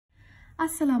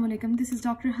Assalamu alaikum, this is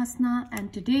Dr. Hasna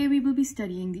and today we will be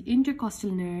studying the intercostal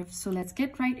nerve. So let's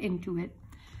get right into it.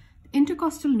 The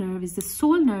intercostal nerve is the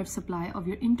sole nerve supply of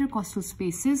your intercostal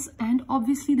spaces and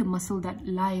obviously the muscle that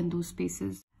lie in those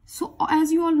spaces. So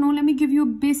as you all know, let me give you a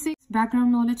basic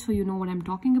background knowledge so you know what I'm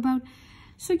talking about.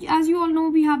 So as you all know,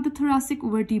 we have the thoracic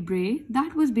vertebrae.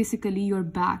 That was basically your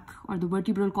back, or the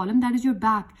vertebral column, that is your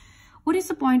back. What is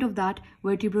the point of that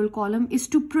vertebral column? Is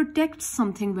to protect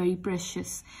something very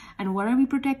precious. And what are we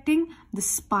protecting? The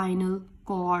spinal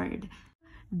cord.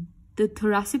 The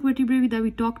thoracic vertebrae that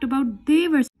we talked about, they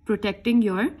were protecting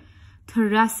your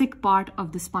thoracic part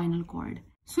of the spinal cord.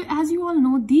 So as you all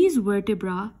know, these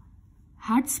vertebrae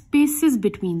had spaces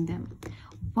between them.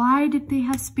 Why did they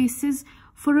have spaces?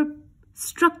 For a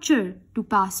structure to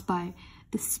pass by.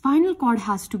 The spinal cord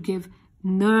has to give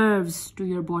nerves to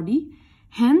your body.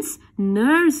 Hence,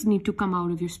 nerves need to come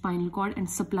out of your spinal cord and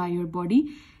supply your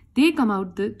body. They come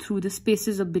out through the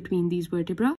spaces between these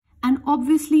vertebrae. And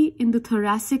obviously, in the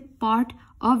thoracic part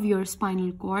of your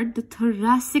spinal cord, the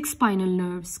thoracic spinal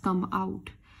nerves come out.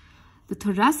 The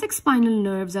thoracic spinal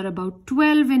nerves are about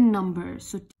 12 in number.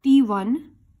 So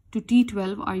T1 to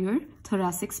T12 are your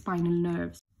thoracic spinal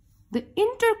nerves. The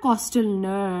intercostal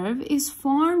nerve is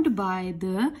formed by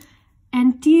the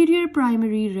anterior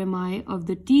primary rami of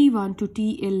the T1 to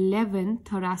T11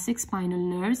 thoracic spinal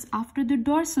nerves after the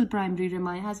dorsal primary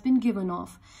rami has been given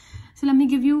off. So let me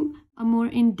give you a more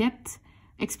in-depth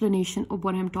explanation of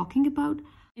what I'm talking about.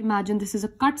 Imagine this is a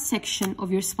cut section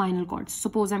of your spinal cord.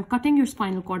 Suppose I'm cutting your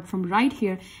spinal cord from right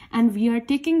here and we are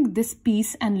taking this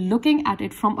piece and looking at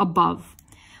it from above.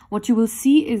 What you will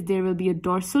see is there will be a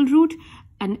dorsal root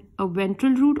and a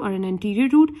ventral root or an anterior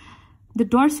root. The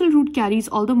dorsal root carries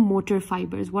all the motor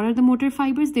fibers. What are the motor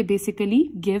fibers? They basically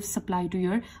give supply to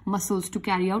your muscles to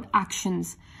carry out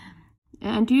actions.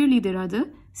 Anteriorly, there are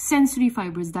the sensory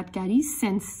fibers that carry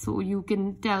sense. So you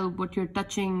can tell what you're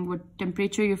touching, what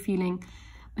temperature you're feeling,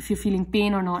 if you're feeling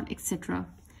pain or not, etc.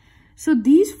 So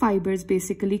these fibers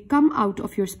basically come out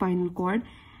of your spinal cord,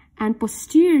 and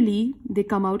posteriorly, they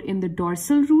come out in the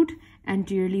dorsal root.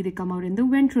 Anteriorly, they come out in the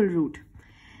ventral root.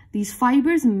 These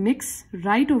fibers mix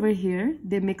right over here.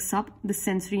 They mix up the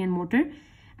sensory and motor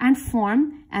and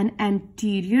form an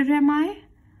anterior rami,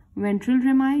 ventral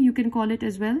rami, you can call it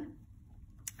as well,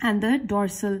 and the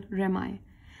dorsal rami.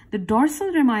 The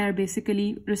dorsal rami are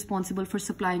basically responsible for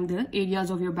supplying the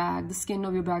areas of your back, the skin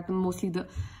of your back, and mostly the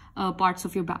parts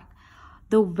of your back.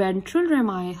 The ventral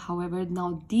rami, however,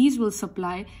 now these will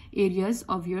supply areas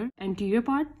of your anterior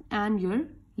part and your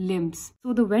limbs.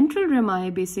 So the ventral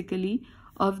rami basically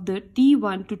of the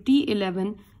T1 to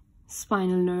T11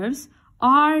 spinal nerves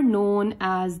are known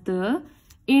as the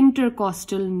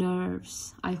intercostal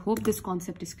nerves. I hope this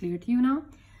concept is clear to you now.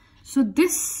 So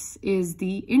this is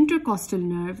the intercostal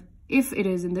nerve if it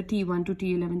is in the T1 to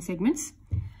T11 segments.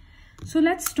 So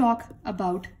let's talk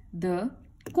about the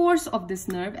course of this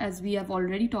nerve, as we have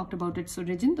already talked about its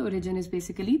origin. The origin is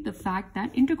basically the fact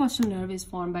that intercostal nerve is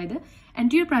formed by the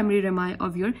anterior primary rami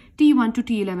of your T1 to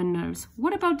T11 nerves.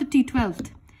 What about the T12th?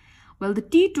 Well, the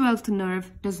T12th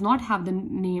nerve does not have the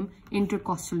name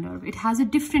intercostal nerve. It has a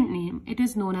different name. It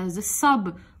is known as the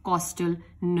subcostal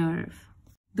nerve.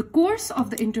 The course of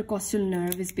the intercostal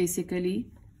nerve is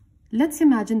basically, let's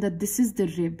imagine that this is the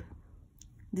rib.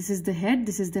 This is the head,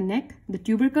 this is the neck, the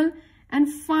tubercle, and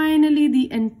finally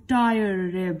the entire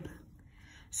rib.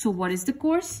 So what is the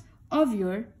course of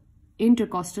your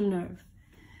intercostal nerve?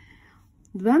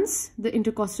 Once the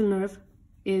intercostal nerve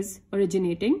is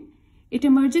originating, it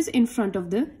emerges in front of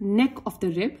the neck of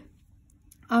the rib.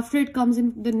 After it comes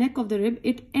in the neck of the rib,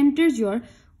 it enters your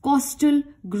costal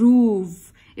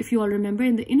groove. If you all remember,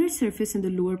 in the inner surface, in the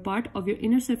lower part of your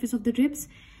inner surface of the ribs,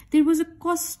 there was a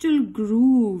costal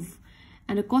groove.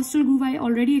 And a costal groove, I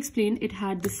already explained, it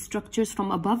had the structures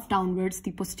from above downwards,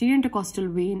 the posterior intercostal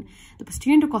vein, the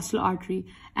posterior intercostal artery,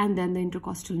 and then the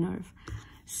intercostal nerve.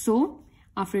 So,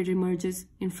 after it emerges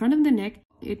in front of the neck,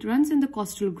 it runs in the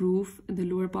costal groove in the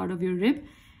lower part of your rib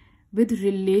with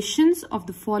relations of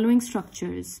the following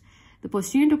structures. The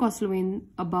posterior intercostal vein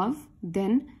above,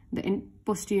 then the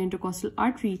posterior intercostal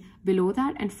artery below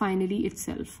that, and finally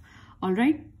itself. All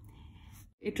right?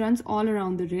 It runs all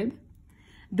around the rib,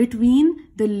 between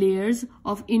the layers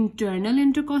of internal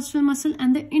intercostal muscle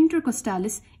and the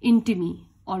intercostalis intimi,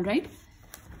 all right?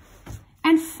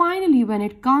 And finally, when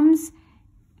it comes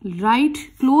right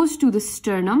close to the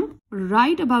sternum,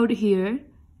 right about here,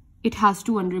 it has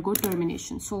to undergo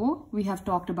termination. So we have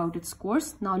talked about its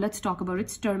course. Now let's talk about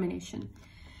its termination.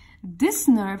 This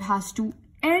nerve has to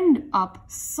end up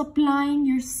supplying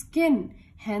your skin.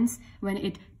 Hence, when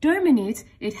it terminates,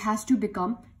 it has to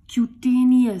become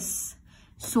cutaneous.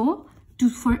 So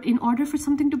in order for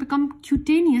something to become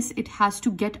cutaneous, it has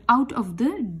to get out of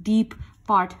the deep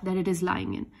part that it is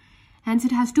lying in. Hence,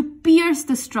 it has to pierce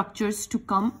the structures to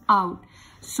come out.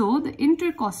 So the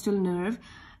intercostal nerve,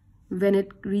 when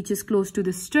it reaches close to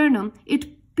the sternum,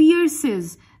 it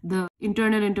pierces the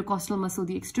internal intercostal muscle,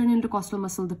 the external intercostal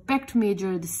muscle, the pect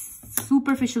major, the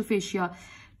superficial fascia,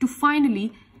 to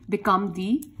finally become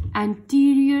the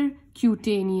anterior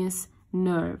cutaneous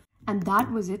nerve. And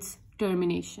that was its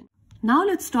termination. Now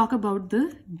let's talk about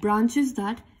the branches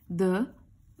that the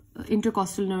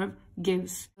intercostal nerve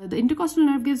gives. The intercostal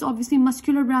nerve gives obviously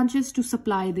muscular branches to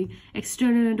supply the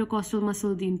external intercostal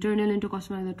muscle, the internal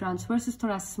intercostal muscle, the transversus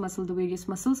thoracic muscle, the various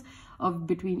muscles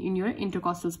in your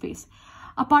intercostal space.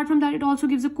 Apart from that, it also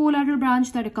gives a collateral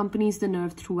branch that accompanies the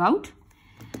nerve throughout.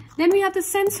 Then we have the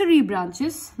sensory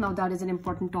branches. Now that is an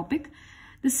important topic.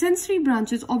 The sensory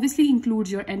branches obviously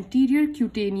includes your anterior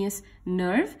cutaneous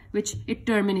nerve, which it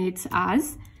terminates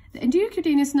as. The anterior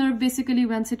cutaneous nerve, basically,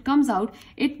 once it comes out,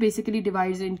 it basically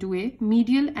divides into a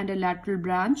medial and a lateral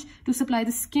branch to supply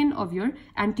the skin of your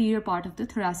anterior part of the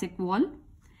thoracic wall.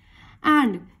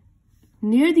 And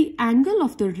near the angle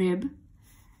of the rib,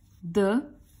 the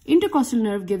intercostal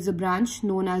nerve gives a branch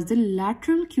known as the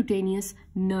lateral cutaneous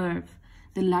nerve.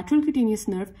 The lateral cutaneous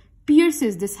nerve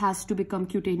pierces, this has to become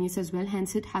cutaneous as well,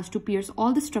 hence it has to pierce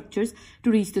all the structures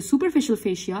to reach the superficial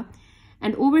fascia,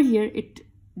 and over here it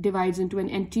divides into an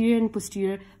anterior and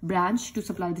posterior branch to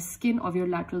supply the skin of your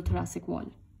lateral thoracic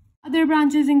wall. Other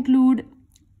branches include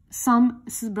some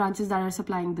branches that are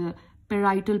supplying the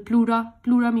parietal pleura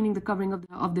meaning the covering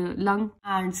of the lung,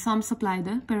 and some supply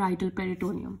the parietal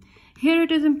peritoneum. Here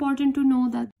it is important to know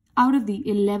that out of the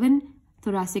 11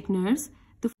 thoracic nerves,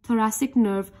 the thoracic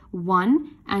nerve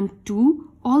 1 and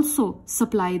 2 also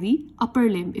supply the upper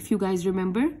limb. If you guys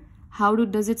remember, how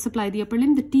does it supply the upper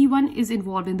limb? The T1 is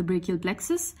involved in the brachial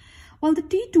plexus, while the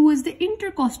T2 is the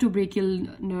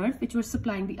intercostobrachial nerve, which was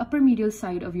supplying the upper medial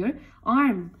side of your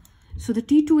arm. So the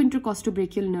T2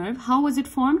 intercostobrachial nerve, how was it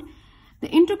formed?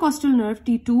 The intercostal nerve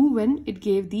T2, when it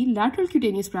gave the lateral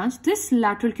cutaneous branch, this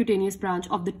lateral cutaneous branch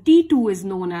of the T2 is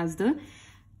known as the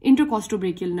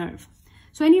intercostobrachial nerve.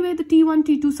 So anyway, the T1,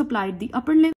 T2 supplied the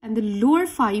upper limb, and the lower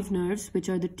 5 nerves, which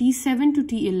are the T7 to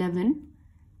T11,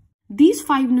 these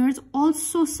 5 nerves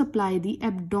also supply the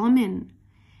abdomen.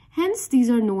 Hence, these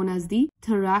are known as the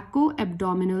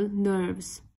thoraco-abdominal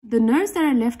nerves. The nerves that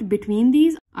are left between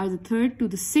these are the 3rd to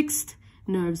the 6th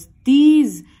nerves.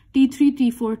 These T3,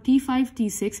 T4, T5,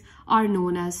 T6 are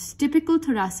known as typical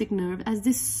thoracic nerve, as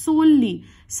they solely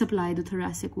supply the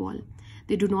thoracic wall.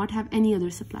 They do not have any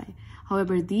other supply.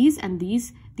 However, these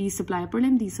supply upper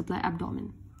limb, these supply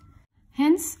abdomen.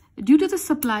 Hence, due to the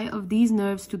supply of these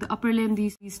nerves to the upper limb,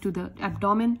 these to the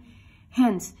abdomen,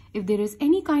 hence, if there is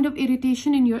any kind of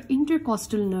irritation in your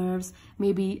intercostal nerves,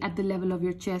 maybe at the level of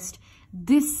your chest,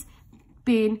 this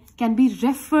pain can be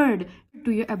referred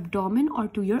to your abdomen or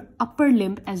to your upper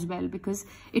limb as well, because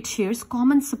it shares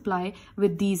common supply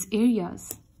with these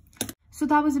areas. So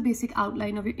that was a basic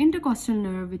outline of your intercostal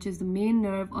nerve, which is the main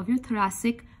nerve of your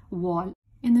thoracic wall.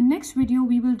 In the next video,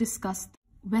 we will discuss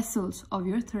vessels of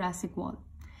your thoracic wall.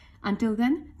 Until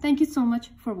then, thank you so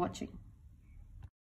much for watching.